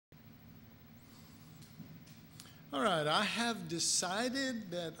All right, I have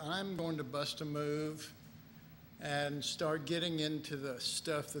decided that I'm going to bust a move and start getting into the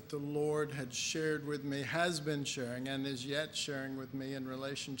stuff that the Lord had shared with me, has been sharing, and is yet sharing with me in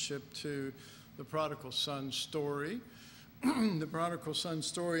relationship to the prodigal son story. The prodigal son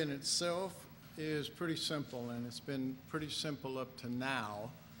story in itself is pretty simple, and it's been pretty simple up to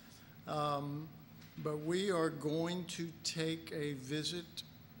now. But we are going to take a visit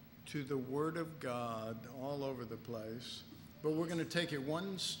to the Word of God all over the place. But we're going to take it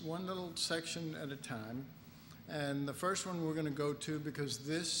one little section at a time. And the first one we're going to go to, because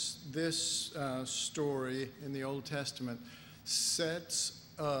this story in the Old Testament sets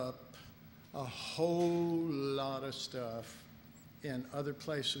up a whole lot of stuff in other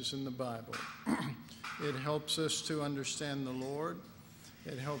places in the Bible. It helps us to understand the Lord.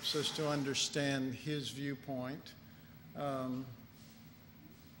 It helps us to understand His viewpoint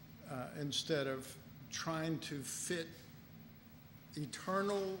instead of trying to fit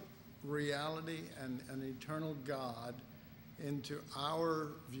eternal reality and an eternal God into our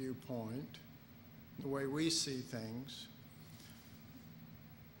viewpoint, the way we see things.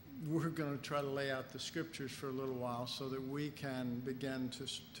 We're going to try to lay out the scriptures for a little while so that we can begin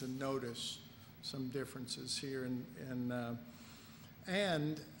to notice some differences here.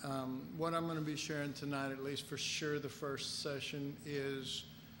 And what I'm going to be sharing tonight, at least for sure the first session, is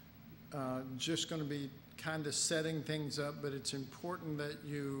just going to be kind of setting things up, but it's important that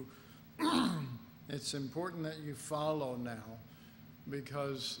you follow now,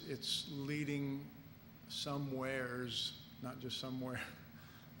 because it's leading somewheres, not just somewhere,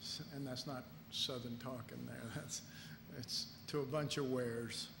 and that's not Southern talking there. It's to a bunch of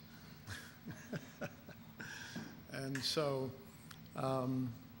wheres. And so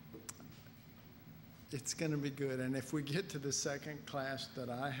it's going to be good. And if we get to the second class that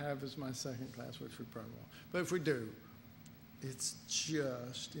I have as my second class, which we probably won't, but if we do, it's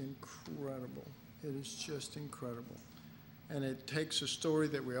just incredible. It is just incredible. And it takes a story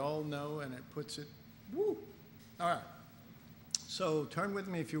that we all know and it puts it, woo! All right. So turn with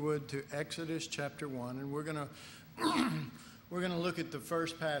me, if you would, to Exodus chapter 1, and we're going to look at the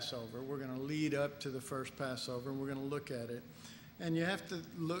first Passover. We're going to lead up to the first Passover, and we're going to look at it. And you have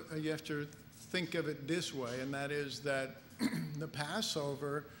to think of it this way, and that is that the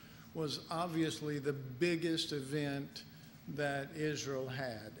Passover was obviously the biggest event that Israel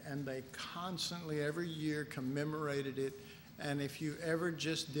had, and they constantly, every year, commemorated it. And if you ever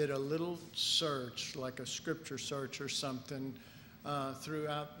just did a little search, like a scripture search or something,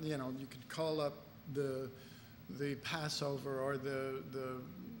 throughout, you could call up the Passover or the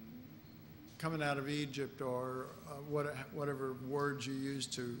coming out of Egypt, or whatever words you use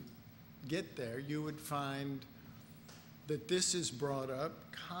to get there, you would find that this is brought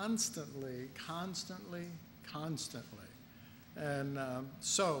up constantly. And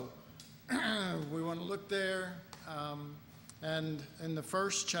so we want to look there, and in the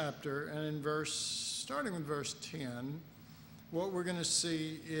first chapter, and starting with verse 10, what we're going to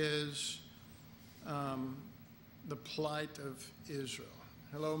see is the plight of Israel.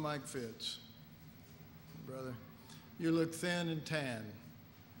 Hello, Mike Fitz, brother. You look thin and tan.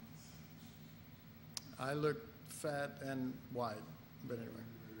 I look fat and white, but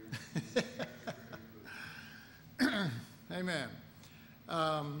anyway. Amen.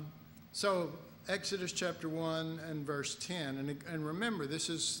 So Exodus chapter 1 and verse 10, and remember, this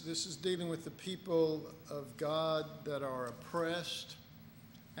is dealing with the people of God that are oppressed,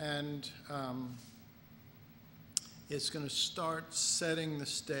 and it's going to start setting the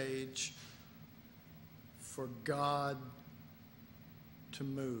stage for God to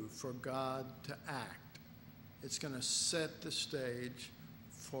move, for God to act. It's going to set the stage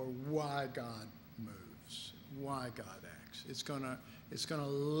for why God moves, why God acts. It's going to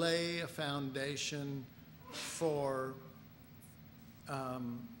lay a foundation for,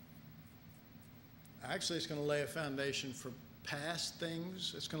 actually it's going to lay a foundation for past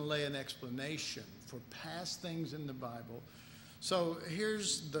things. It's going to lay an explanation for past things in the Bible. So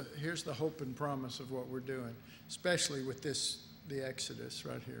here's the hope and promise of what we're doing, especially with the Exodus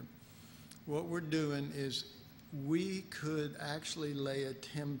right here. What we're doing is we could actually lay a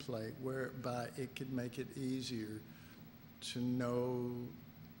template whereby it could make it easier to know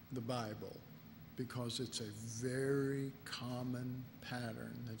the Bible, because it's a very common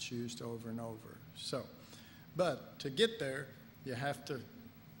pattern that's used over and over. So, but to get there, you have to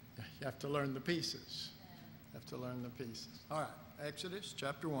learn the pieces. You have to learn the pieces. All right, Exodus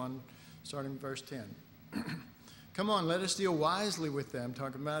chapter 1, starting verse 10. Come on, let us deal wisely with them,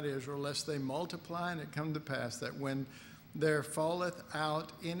 talking about Israel, lest they multiply and it come to pass that when there falleth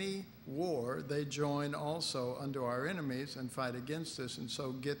out any war, they join also unto our enemies and fight against us, and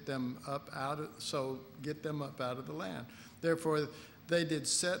so get them up out of the land. Therefore they did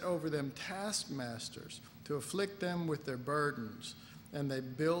set over them taskmasters to afflict them with their burdens, and they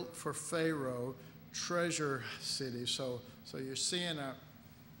built for Pharaoh treasure cities. So you're seeing a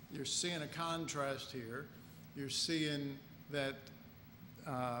contrast here. You're seeing that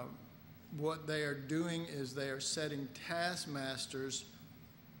what they are doing is they are setting taskmasters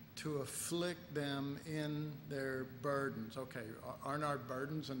to afflict them in their burdens. Okay, aren't our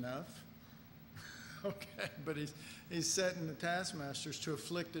burdens enough? Okay, but he's setting the taskmasters to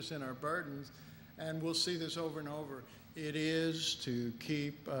afflict us in our burdens, and we'll see this over and over. It is to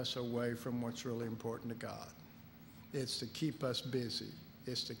keep us away from what's really important to God. It's to keep us busy.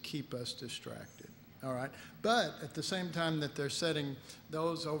 It's to keep us distracted. All right? But at the same time that they're setting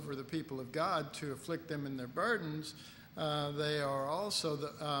those over the people of God to afflict them in their burdens, they are also,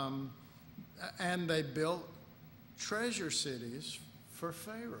 and they built treasure cities for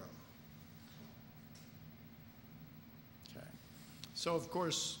Pharaoh. Okay. So, of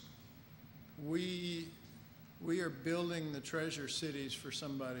course, we are building the treasure cities for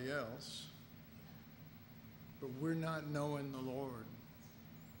somebody else, but we're not knowing the Lord.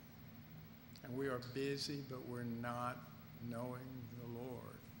 And we are busy, but we're not knowing the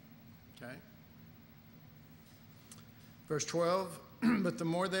Lord. Okay? Verse 12, but the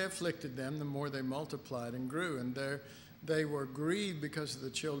more they afflicted them, the more they multiplied and grew. And they were grieved because of the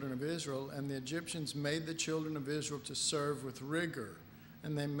children of Israel, and the Egyptians made the children of Israel to serve with rigor.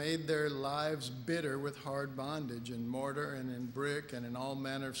 And they made their lives bitter with hard bondage in mortar and in brick and in all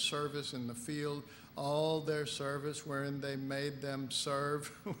manner of service in the field. All their service wherein they made them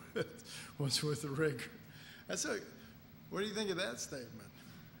serve was with rigor. What do you think of that statement?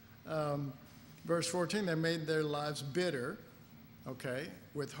 Verse 14, they made their lives bitter, okay,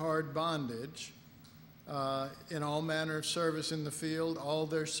 with hard bondage, in all manner of service in the field. All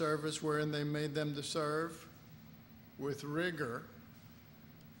their service wherein they made them to serve with rigor.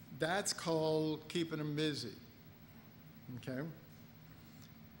 That's called keeping them busy. Okay?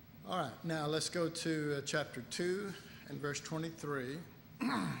 All right, now let's go to chapter 2 and verse 23.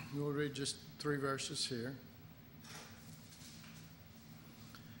 We'll read just 3 verses here.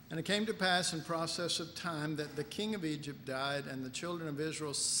 And it came to pass in process of time that the king of Egypt died, and the children of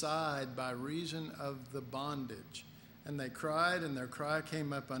Israel sighed by reason of the bondage. And they cried, and their cry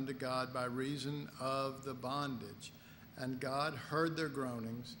came up unto God by reason of the bondage. And God heard their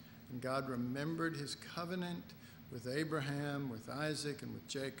groanings, and God remembered his covenant with Abraham, with Isaac, and with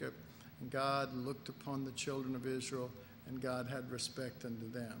Jacob. And God looked upon the children of Israel, and God had respect unto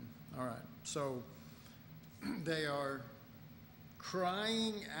them. All right, so they are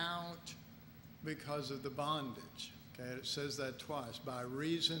crying out because of the bondage. Okay, it says that twice, by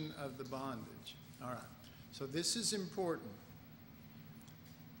reason of the bondage. All right, so this is important.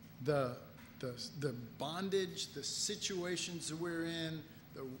 The bondage, the situations that we're in,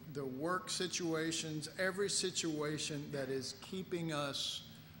 the work situations, every situation that is keeping us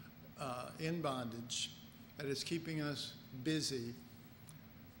in bondage, that is keeping us busy,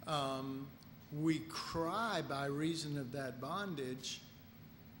 we cry by reason of that bondage,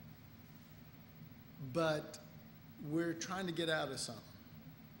 but we're trying to get out of something.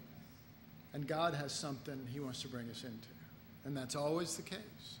 And God has something he wants to bring us into. And that's always the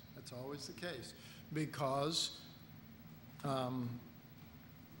case. That's always the case. Because of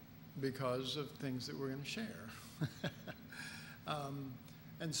things that we're going to share.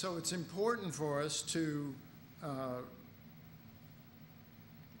 And so it's important for us to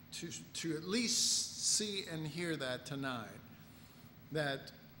at least see and hear that tonight.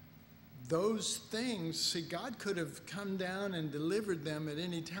 That those things, see, God could have come down and delivered them at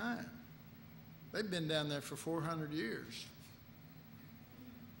any time. They've been down there for 400 years.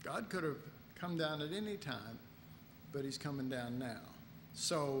 God could have come down at any time, but he's coming down now.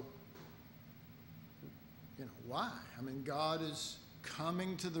 So, why? I mean, God is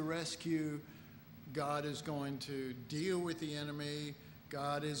coming to the rescue. God is going to deal with the enemy.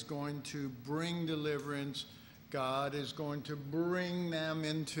 God is going to bring deliverance. God is going to bring them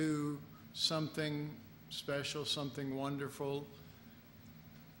into something special, something wonderful.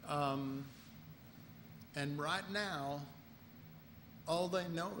 And right now, all they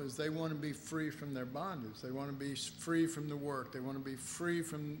know is they want to be free from their bondage. They want to be free from the work. They want to be free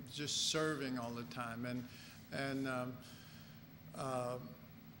from just serving all the time.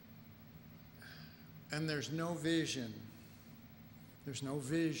 And there's no vision. There's no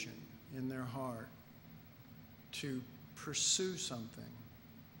vision in their heart to pursue something.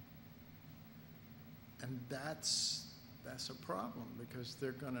 And that's that's a problem, because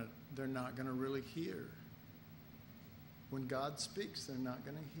they're not gonna really hear. When God speaks, they're not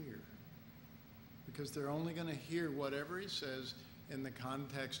gonna hear, because they're only gonna hear whatever he says in the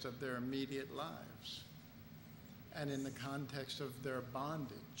context of their immediate lives, and in the context of their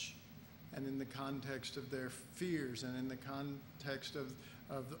bondage, and in the context of their fears, and in the context of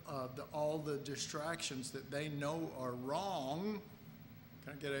all the distractions that they know are wrong.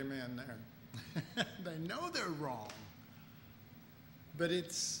 Can I get amen there? They know they're wrong. But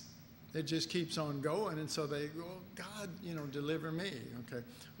it just keeps on going, and so they go, God, deliver me. Okay,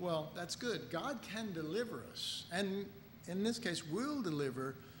 well, that's good. God can deliver us, and in this case, we'll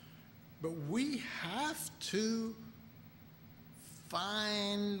deliver, but we have to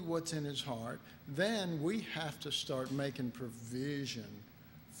find what's in his heart. Then we have to start making provision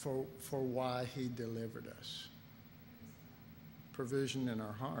for why he delivered us. Provision in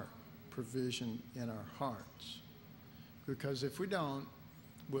our heart. Provision in our hearts. Because if we don't,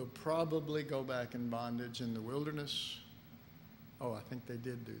 we'll probably go back in bondage in the wilderness. Oh, I think they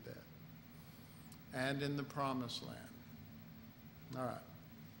did do that. And in the promised land. All right.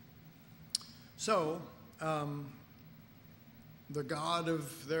 So, the God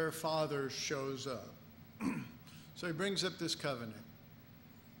of their fathers shows up. So he brings up this covenant.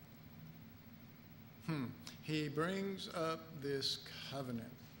 He brings up this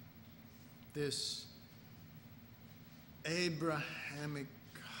covenant, this Abrahamic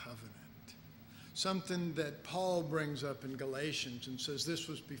covenant, something that Paul brings up in Galatians and says this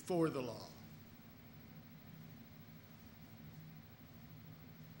was before the law.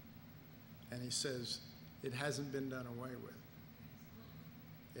 And he says it hasn't been done away with.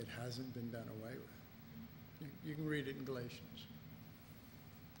 It hasn't been done away with. You can read it in Galatians.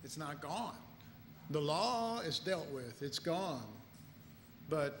 It's not gone. The law is dealt with. It's gone.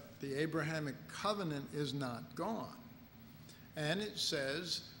 But the Abrahamic covenant is not gone. And it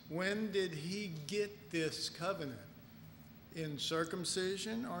says, when did he get this covenant? In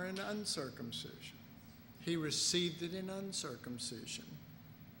circumcision or in uncircumcision? He received it in uncircumcision.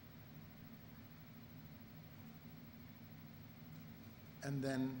 And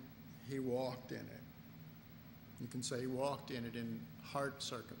then he walked in it. You can say he walked in it in heart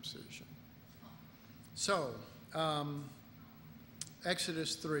circumcision. So,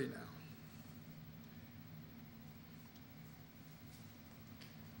 Exodus 3 now.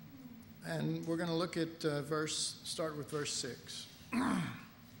 And we're going to look at start with verse 6.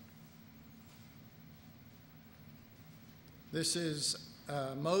 This is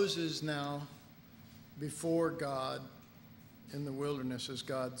Moses now before God in the wilderness as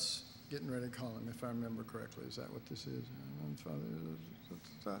God's getting ready to call him, if I remember correctly. Is that what this is?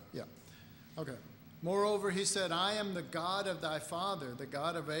 Yeah. Okay. Moreover, he said, I am the God of thy father, the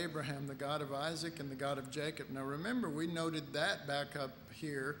God of Abraham, the God of Isaac, and the God of Jacob. Now remember, we noted that back up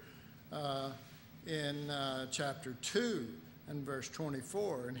here in chapter 2 and verse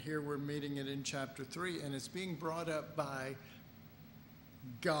 24. And here we're meeting it in chapter 3. And it's being brought up by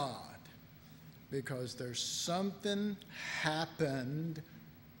God, because there's something happened.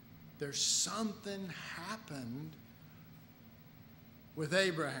 There's something happened with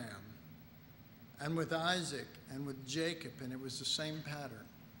Abraham and with Isaac and with Jacob, and it was the same pattern.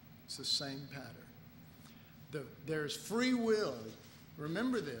 It's the same pattern. There's free will.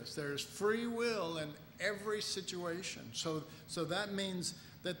 Remember this. There's free will in every situation. So that means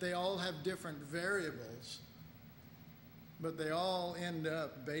that they all have different variables, but they all end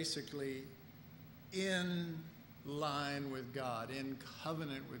up basically in line with God, in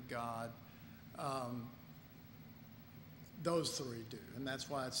covenant with God. Those three do, and that's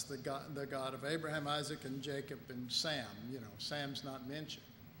why it's the God of Abraham, Isaac, and Jacob, and Sam. Sam's not mentioned.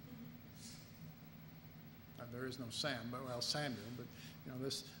 There is no Sam, but Samuel. But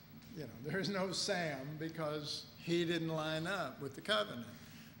there is no Sam because he didn't line up with the covenant.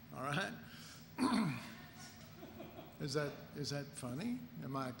 All right. Is that funny?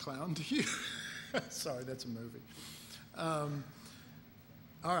 Am I a clown to you? Sorry, that's a movie. All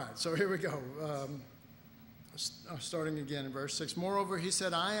right, so here we go. Starting again in verse 6. Moreover, he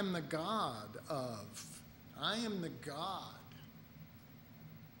said, I am the God of. I am the God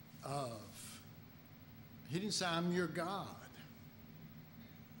of. He didn't say, I'm your God.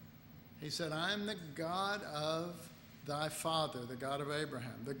 He said, I am the God of thy father, the God of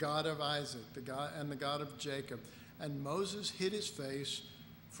Abraham, the God of Isaac, the God of Jacob. And Moses hid his face,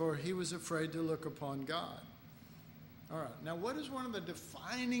 for he was afraid to look upon God. All right, now what is one of the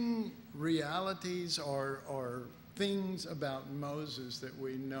defining realities or things about Moses that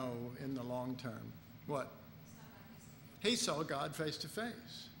we know in the long term? What? He saw God face to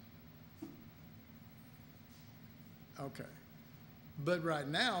face. Okay. But right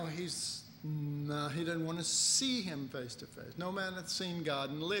now, he doesn't want to see him face to face. No man hath seen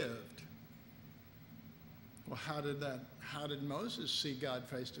God and lived. Well, how did Moses see God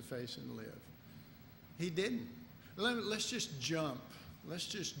face to face and live? He didn't. Let's just jump. Let's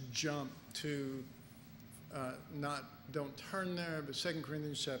just jump to, don't turn there, but 2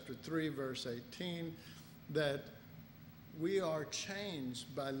 Corinthians chapter 3, verse 18, that we are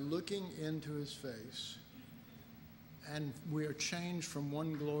changed by looking into his face, and we are changed from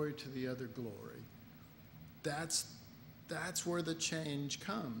one glory to the other glory. That's where the change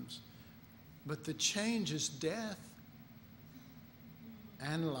comes. But the change is death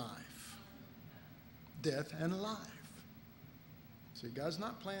and life. Death and life. See, God's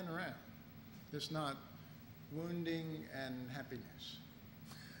not playing around. It's not wounding and happiness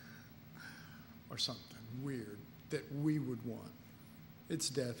or something weird that we would want. It's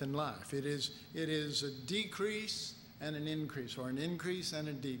death and life. It is a decrease and an increase, or an increase and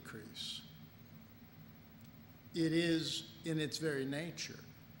a decrease. It is in its very nature.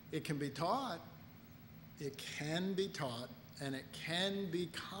 It can be taught, and it can be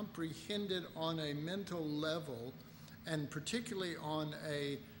comprehended on a mental level, and particularly on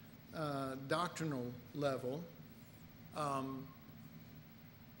a doctrinal level.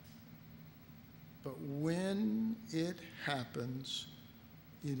 But when it happens,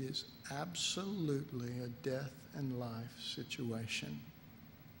 it is absolutely a death and life situation.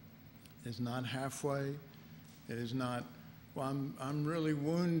 It is not halfway. It is not, well, I'm really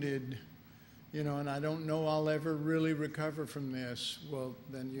wounded, and I don't know I'll ever really recover from this. Well,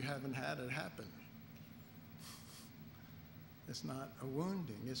 then you haven't had it happen. It's not a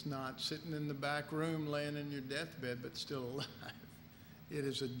wounding. It's not sitting in the back room laying in your deathbed but still alive. It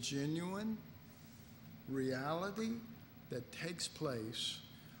is a genuine reality that takes place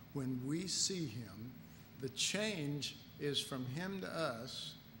when we see him. The change is from him to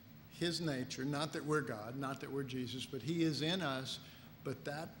us, his nature, not that we're God, not that we're Jesus, but he is in us. But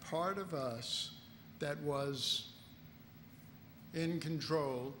that part of us that was in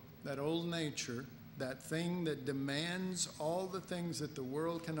control, that old nature, that thing that demands all the things that the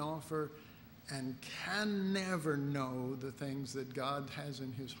world can offer and can never know the things that God has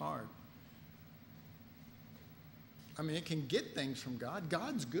in his heart. I mean, it can get things from God.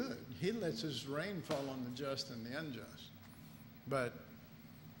 God's good. He lets his rain fall on the just and the unjust. But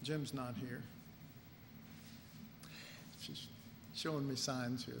Jim's not here. She's showing me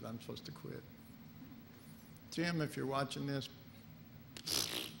signs here that I'm supposed to quit. Jim, if you're watching this,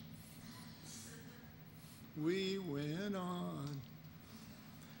 we went on.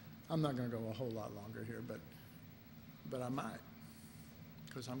 I'm not going to go a whole lot longer here, but I might,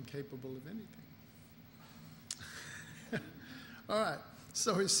 because I'm capable of anything. All right.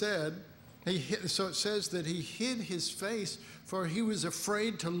 So he said, so it says that he hid his face, for he was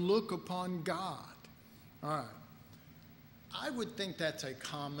afraid to look upon God. All right. I would think that's a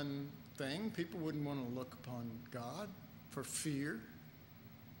common thing. People wouldn't want to look upon God for fear.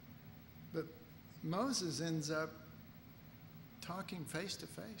 But Moses ends up talking face to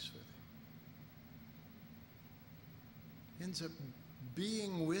face with him. Ends up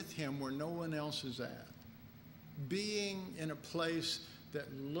being with him where no one else is at. Being in a place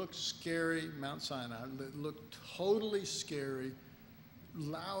that looked scary, Mount Sinai, that looked totally scary,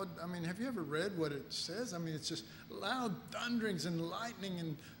 loud. I mean, have you ever read what it says? I mean, it's just loud thunderings and lightning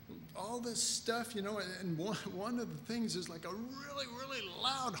and all this stuff, and one of the things is like a really, really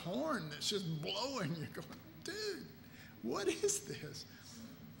loud horn that's just blowing. You're going, dude, what is this?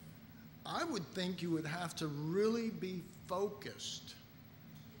 I would think you would have to really be focused.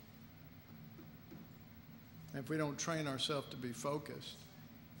 If we don't train ourselves to be focused.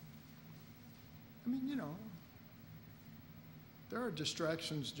 I mean, there are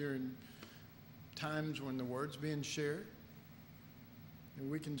distractions during times when the word's being shared.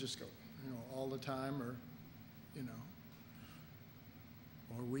 And we can just go, all the time, or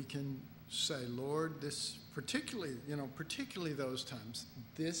we can say, Lord, this particularly those times,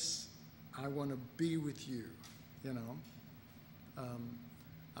 this, I want to be with you,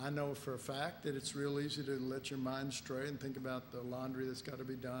 I know for a fact that it's real easy to let your mind stray and think about the laundry that's got to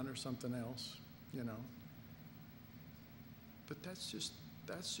be done or something else, But that's just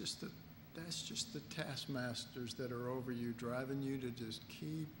the taskmasters that are over you, driving you to just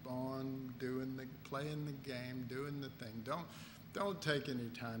keep on playing the game, doing the thing. Don't take any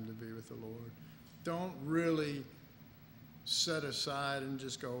time to be with the Lord. Don't really set aside and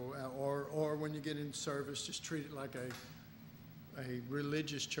just go, or when you get in service, just treat it like a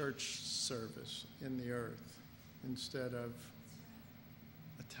religious church service in the earth instead of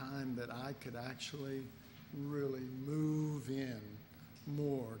a time that I could actually really move in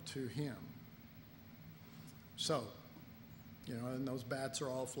more to him. So, you know, and those bats are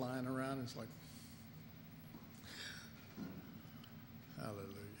all flying around. It's like, hallelujah.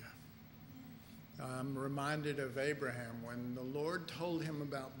 I'm reminded of Abraham when the Lord told him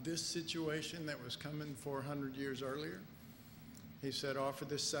about this situation that was coming 400 years earlier. He said, offer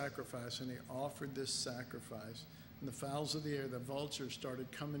this sacrifice, and he offered this sacrifice. And the fowls of the air, the vultures,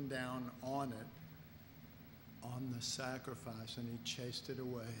 started coming down on it, on the sacrifice, and he chased it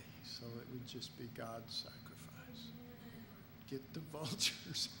away so it would just be God's sacrifice. Get the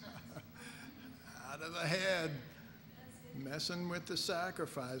vultures out of the head, messing with the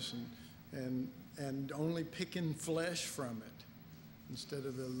sacrifice and only picking flesh from it instead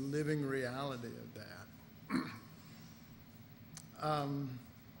of the living reality of that.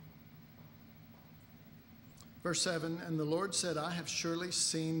 Verse 7, and the Lord said, I have surely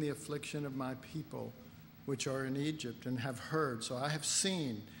seen the affliction of my people which are in Egypt, and have heard. So I have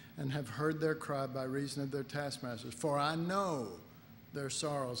seen and have heard their cry by reason of their taskmasters. For I know their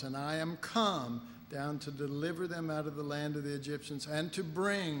sorrows, and I am come down to deliver them out of the land of the Egyptians, and to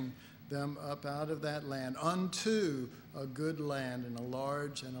bring them up out of that land unto a good land, and a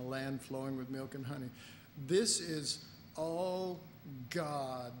large, and a land flowing with milk and honey. This is all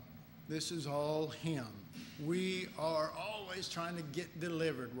God. This is all him. We are always trying to get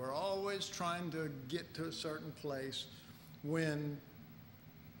delivered. We're always trying to get to a certain place. When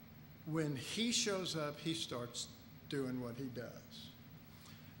he shows up, he starts doing what he does.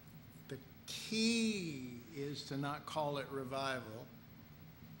 The key is to not call it revival.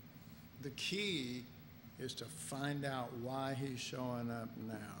 The key is to find out why he's showing up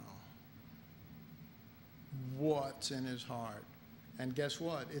now. What's in his heart. And guess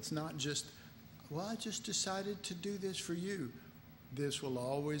what? It's not just, well, I just decided to do this for you. This will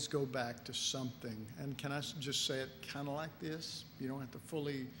always go back to something. And can I just say it kind of like this? You don't have to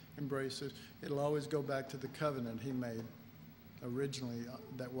fully embrace this. It'll always go back to the covenant he made originally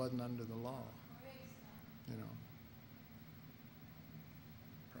that wasn't under the law. You know.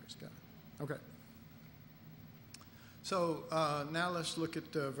 Praise God. Okay. So now let's look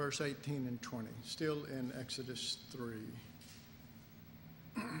at verse 18 and 20, still in Exodus 3.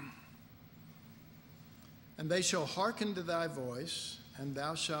 And they shall hearken to thy voice, and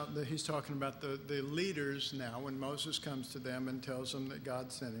thou shalt, he's talking about the leaders now, when Moses comes to them and tells them that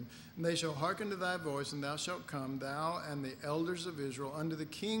God sent him. And they shall hearken to thy voice, and thou shalt come, thou and the elders of Israel, unto the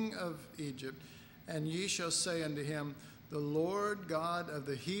king of Egypt, and ye shall say unto him, the Lord God of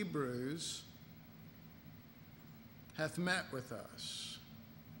the Hebrews hath met with us.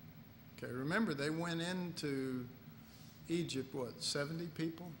 Okay, remember, they went into Egypt, what, 70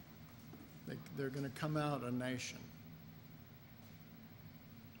 people? They're going to come out a nation.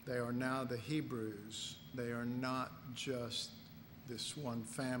 They are now the Hebrews. They are not just this one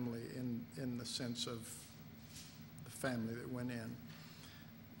family in the sense of the family that went in.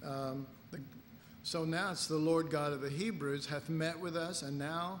 So now it's the Lord God of the Hebrews hath met with us, and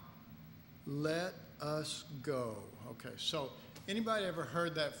now let us go. Okay, so anybody ever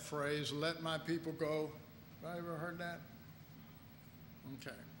heard that phrase, let my people go? Have I ever heard that?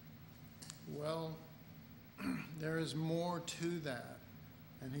 Okay. Well, there is more to that.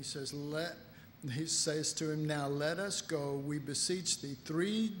 And he says, he says to him, now let us go, we beseech thee,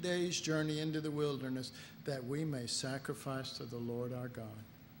 3 days' journey into the wilderness, that we may sacrifice to the Lord our God.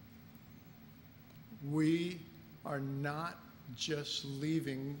 We are not just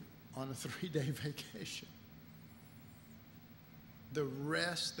leaving on a 3-day vacation. The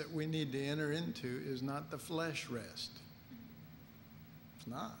rest that we need to enter into is not the flesh rest. It's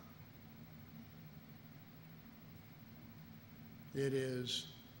not. It is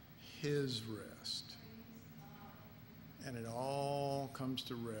his rest. And it all comes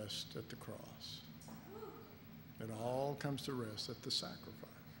to rest at the cross. It all comes to rest at the sacrifice.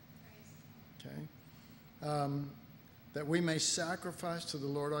 Okay? That we may sacrifice to the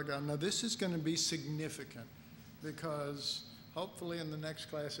Lord our God. Now this is going to be significant because hopefully in the next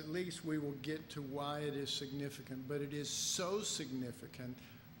class at least we will get to why it is significant. But it is so significant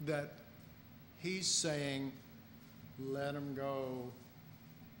that he's saying, let them go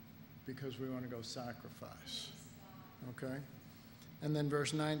because we want to go sacrifice. Okay? And then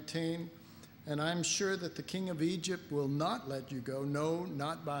verse 19, and I'm sure that the king of Egypt will not let you go, no,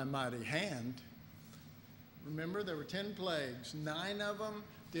 not by a mighty hand. Remember, there were 10 plagues. 9 of them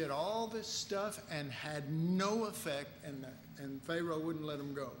did all this stuff and had no effect, and Pharaoh wouldn't let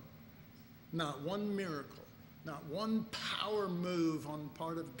them go. Not one miracle, not one power move on the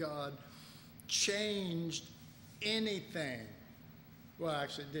part of God changed anything. Well,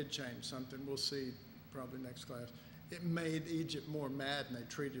 actually, it did change something. We'll see probably next class. It made Egypt more mad, and they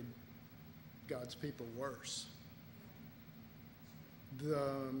treated God's people worse.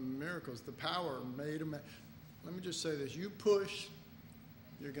 The miracles, the power made them. Let me just say this: you push,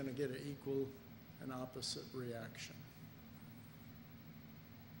 you're going to get an equal and opposite reaction.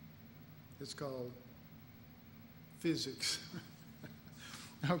 It's called physics.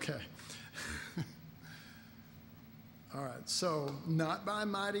 Okay. All right, so not by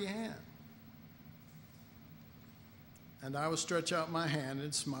mighty hand. And I will stretch out my hand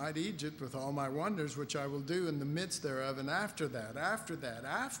and smite Egypt with all my wonders, which I will do in the midst thereof. And after that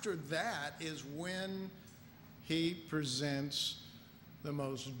is when he presents the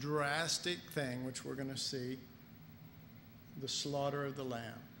most drastic thing, which we're going to see, the slaughter of the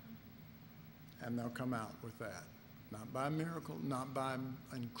lamb. And they'll come out with that. Not by miracle, not by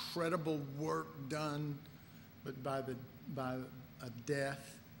incredible work done, but by a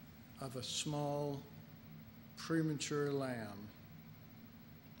death of a small, premature lamb.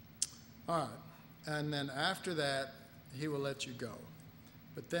 All right, and then after that, he will let you go.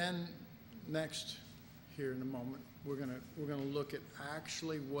 But then next, here in a moment, we're gonna look at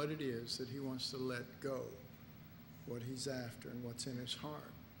actually what it is that he wants to let go, what he's after, and what's in his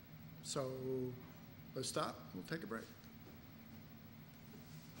heart. So let's stop. We'll take a break.